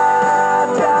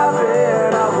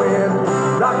 I went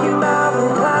Rocky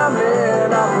Mountain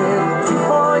climbing, I went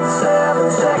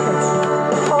 2.7 seconds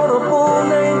on a bull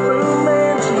named Blue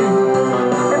Manchu,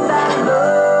 and I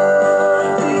loved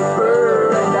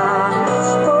deeper, and I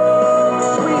spoke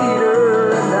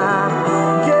sweeter, and I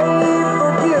gave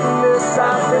forgiveness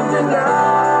I've been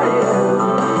denying.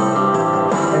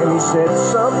 And he said,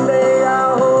 someday I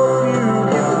hope you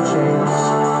get the chance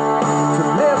to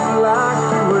live like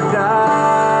you were dying.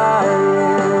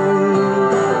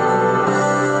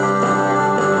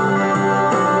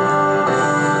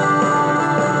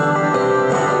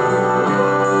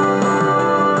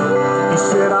 He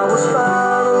said I was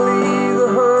finally the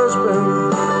husband,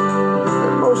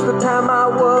 and most of the time I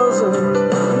wasn't.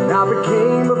 And I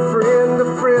became a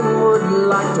friend would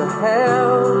like to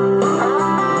have.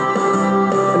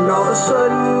 And all of a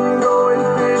sudden going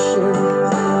fishing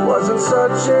wasn't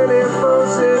such an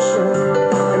imposition.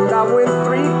 And I went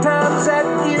 3 times that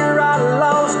year, I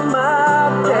lost my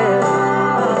dad.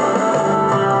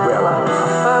 Well, I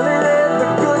finally read the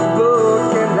good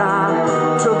book, and I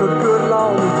took a good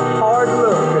long hard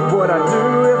look at what I'd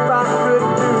do if I could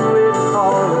do it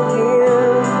all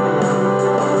again.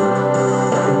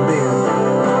 And then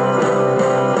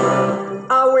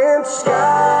I went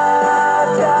skydiving,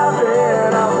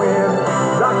 I went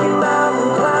Rocky Mountain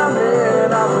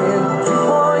climbing, I went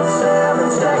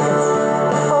 2.7 seconds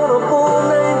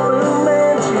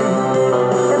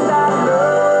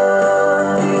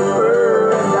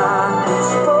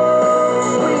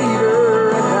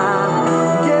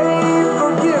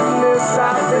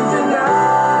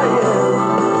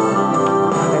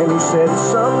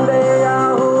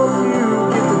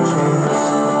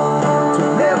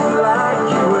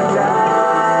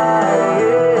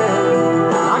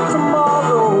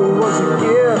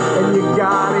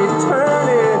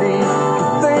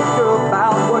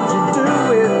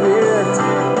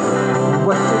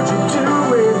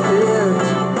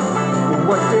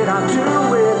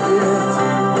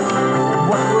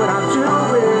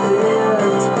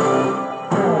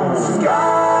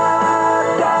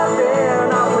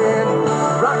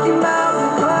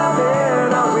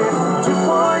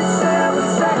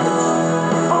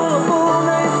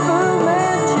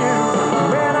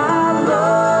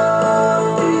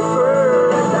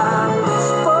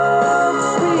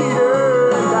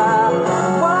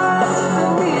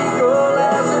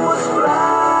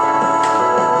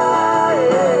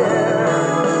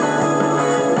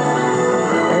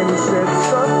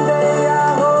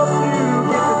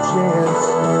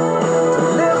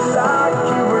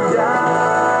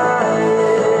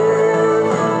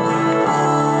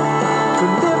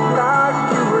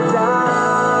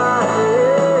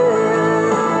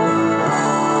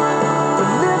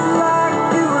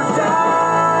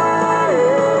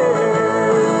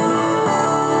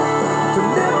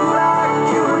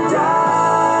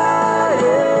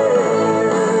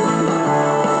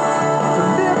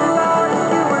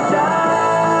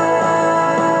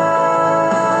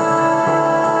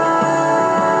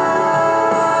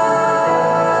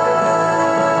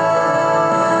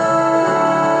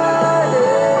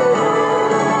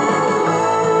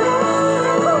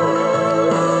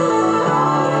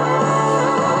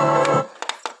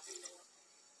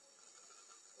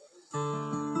I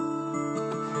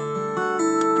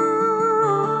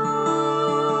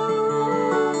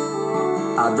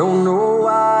don't know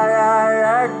why I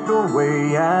act the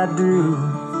way I do,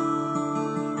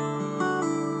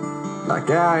 like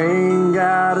I ain't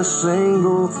got a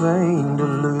single thing to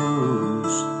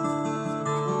lose.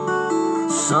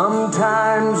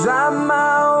 Sometimes I'm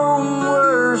my own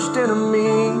worst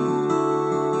enemy.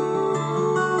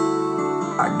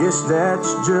 I guess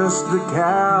that's just the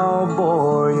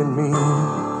cowboy in me.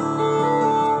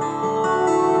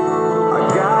 I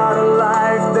got a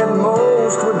life that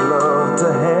most would love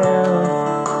to have,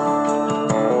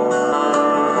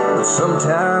 but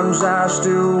sometimes I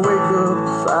still wake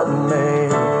up fighting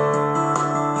mad.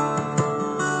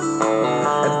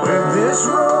 And with this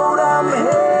road I'm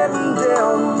heading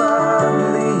down my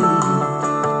lead,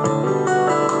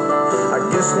 I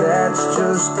guess that's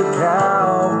just the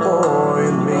cowboy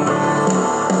in me.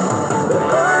 The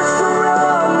urge to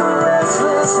run, the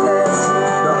restlessness,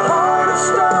 the heart of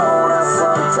stone I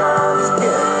sometimes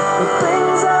get. The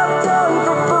things I've done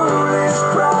for foolish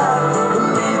pride, for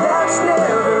me that's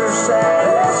never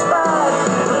satisfied.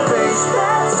 The face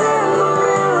that's in the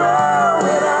mirror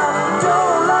when I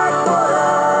don't like what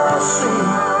I see,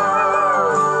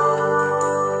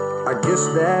 I guess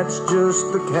that's just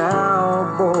the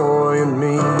cowboy in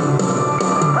me.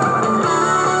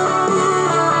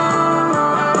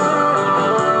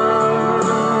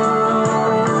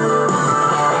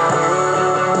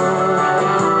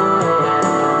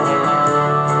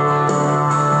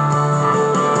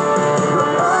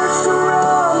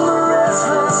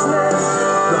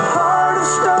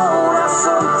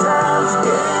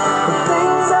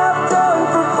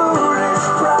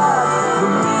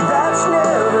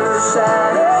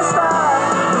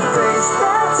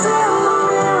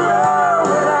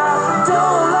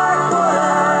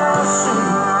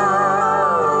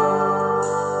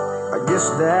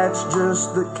 That's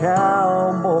just the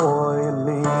cowboy in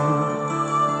me.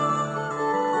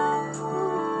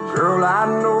 Girl, I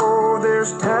know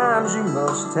there's times you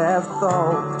must have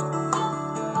thought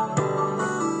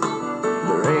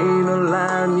there ain't a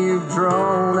line you've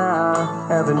drawn I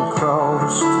haven't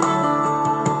crossed,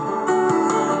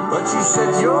 but you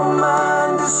set your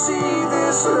mind to see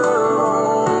this love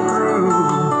on through.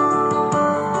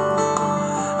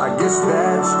 I guess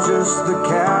that's just the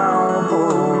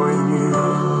cowboy in you.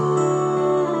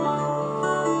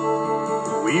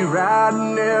 We ride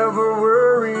and never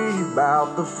worry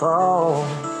about the fall.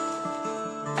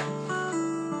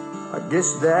 I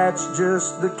guess that's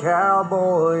just the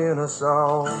cowboy in us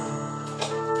all.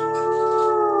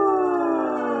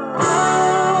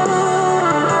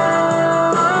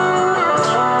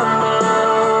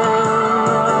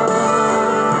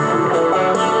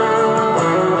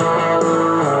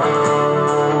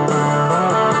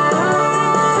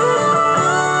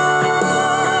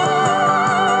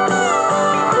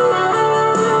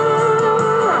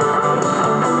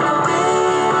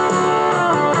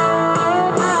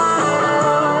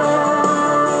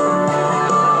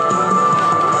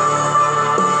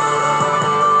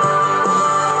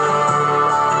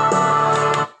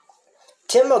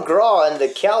 Tim McGraw and the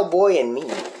Cowboy and Me.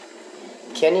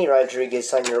 Kenny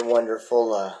Rodriguez on your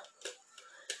wonderful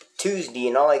Tuesday,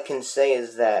 and all I can say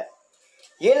is that,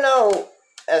 you know,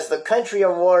 as the Country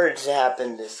Awards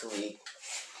happened this week,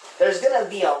 there's going to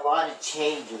be a lot of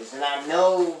changes, and I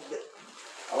know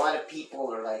a lot of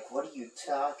people are like, what are you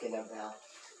talking about?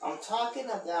 I'm talking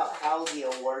about how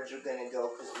the awards are going to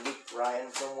go, because Luke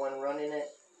Bryan's the one running it.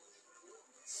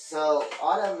 So,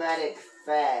 automatic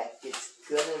fact, it's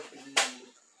going to be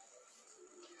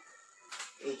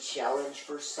a challenge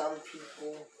for some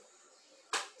people,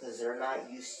 because they're not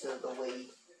used to the way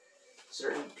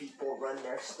certain people run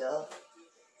their stuff.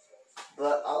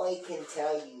 But all I can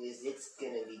tell you is it's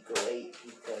going to be great,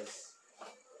 because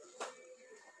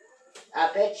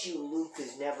I bet you Luke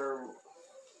has never,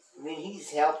 I mean,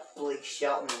 he's helped Blake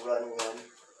Shelton run one,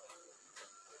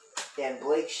 and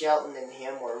Blake Shelton and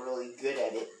him were really good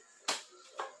at it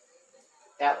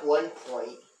at one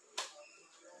point.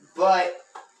 But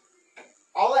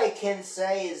all I can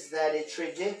say is that it's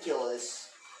ridiculous,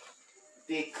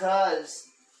 because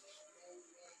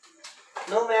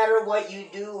no matter what you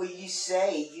do or you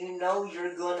say, you know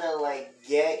you're gonna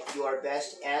get your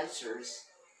best answers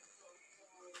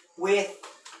with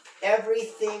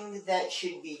everything that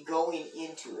should be going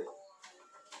into it.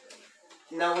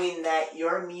 Knowing that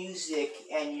your music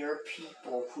and your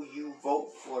people who you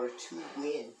vote for to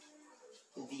win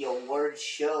the award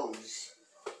shows,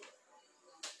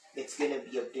 it's going to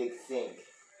be a big thing.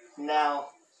 Now,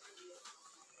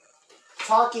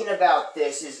 talking about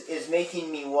this is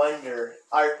making me wonder,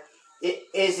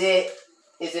 Is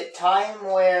it time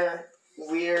where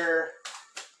we're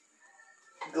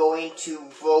going to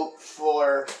vote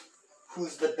for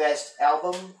who's the best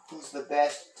album, who's the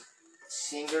best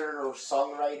singer or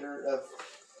songwriter of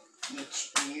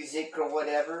each music or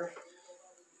whatever?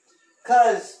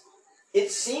 Because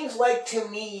it seems like to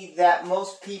me that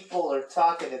most people are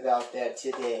talking about that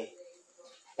today.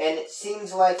 And it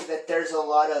seems like that there's a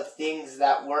lot of things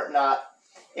that were not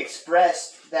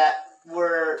expressed that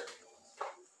were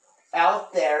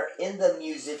out there in the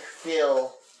music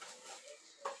field,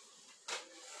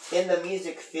 in the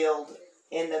music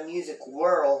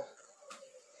world,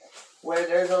 where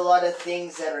there's a lot of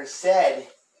things that are said.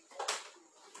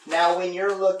 Now, when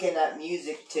you're looking at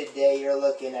music today, you're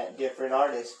looking at different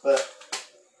artists, but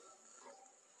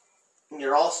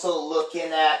you're also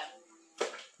looking at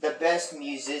the best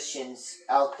musicians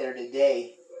out there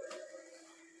today.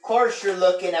 Of course, you're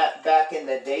looking at back in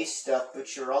the day stuff,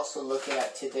 but you're also looking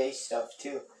at today's stuff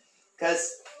too.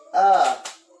 Because,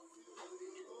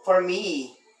 for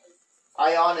me,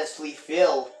 I honestly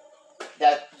feel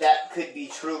that that could be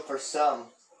true for some.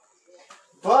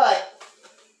 But,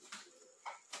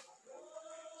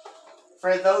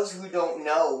 for those who don't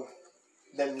know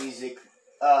the music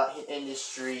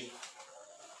industry,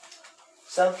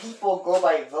 some people go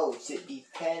by votes. It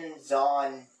depends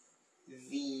on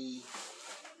the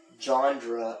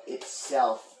genre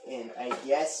itself. And I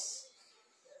guess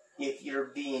if you're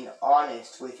being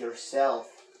honest with yourself,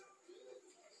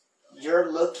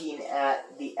 you're looking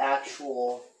at the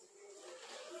actual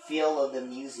feel of the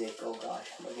music. Oh gosh,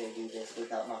 I'm not going to do this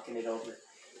without knocking it over.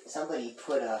 Somebody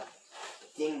put a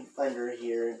thing under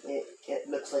here. It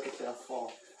looks like it's going to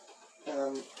fall.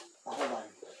 Hold on.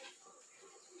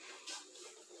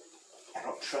 I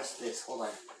don't trust this. Hold on.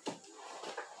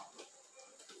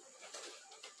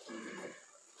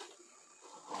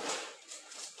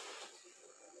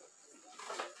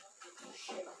 Oh,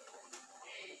 shit.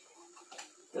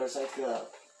 There's like a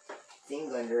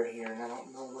thing under here, and I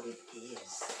don't know what it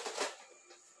is.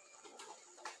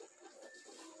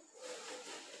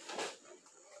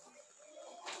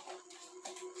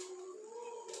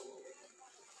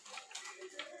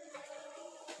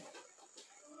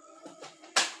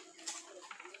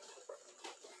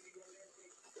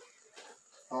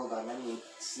 Hold on, let me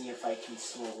see if I can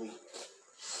slowly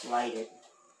slide it.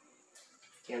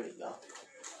 There we go.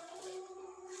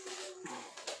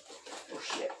 Oh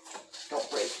shit. Don't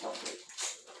break, don't break.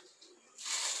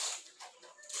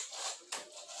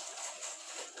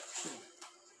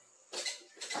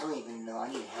 I don't even know, I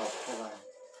need help, hold on.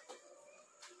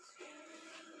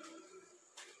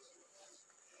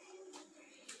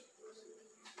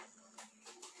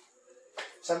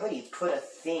 Somebody put a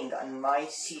thing on my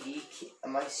CD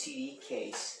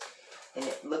case, and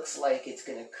it looks like it's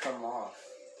gonna come off.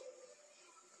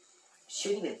 It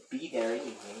shouldn't even be there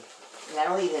anyway, and I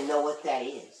don't even know what that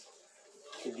is,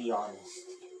 to be honest.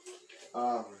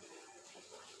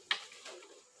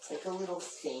 It's like a little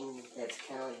thing that's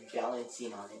kind of like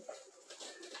balancing on it.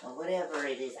 Now, whatever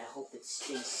it is, I hope it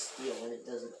stays still and it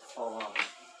doesn't fall off.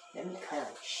 Let me kind of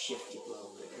like shift it a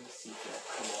little bit. Let me see if it'll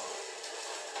come off.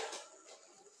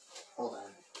 Hold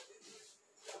on.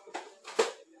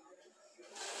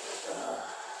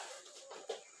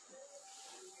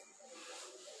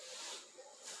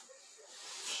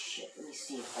 Shit, let me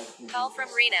see if I can Call do from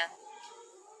this. Rena.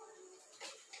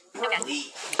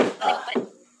 Delete.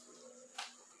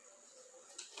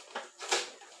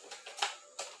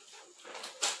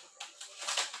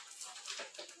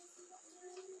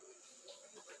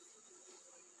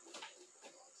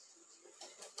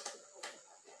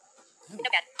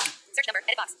 Notepad. Search number.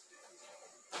 Edit box.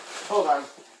 Hold on.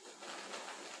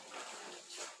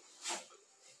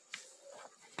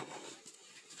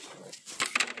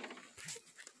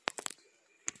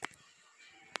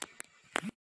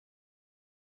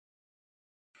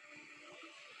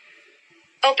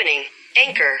 Opening.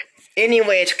 Anchor.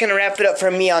 Anyway, it's gonna wrap it up for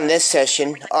me on this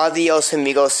session. Adios,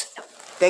 amigos.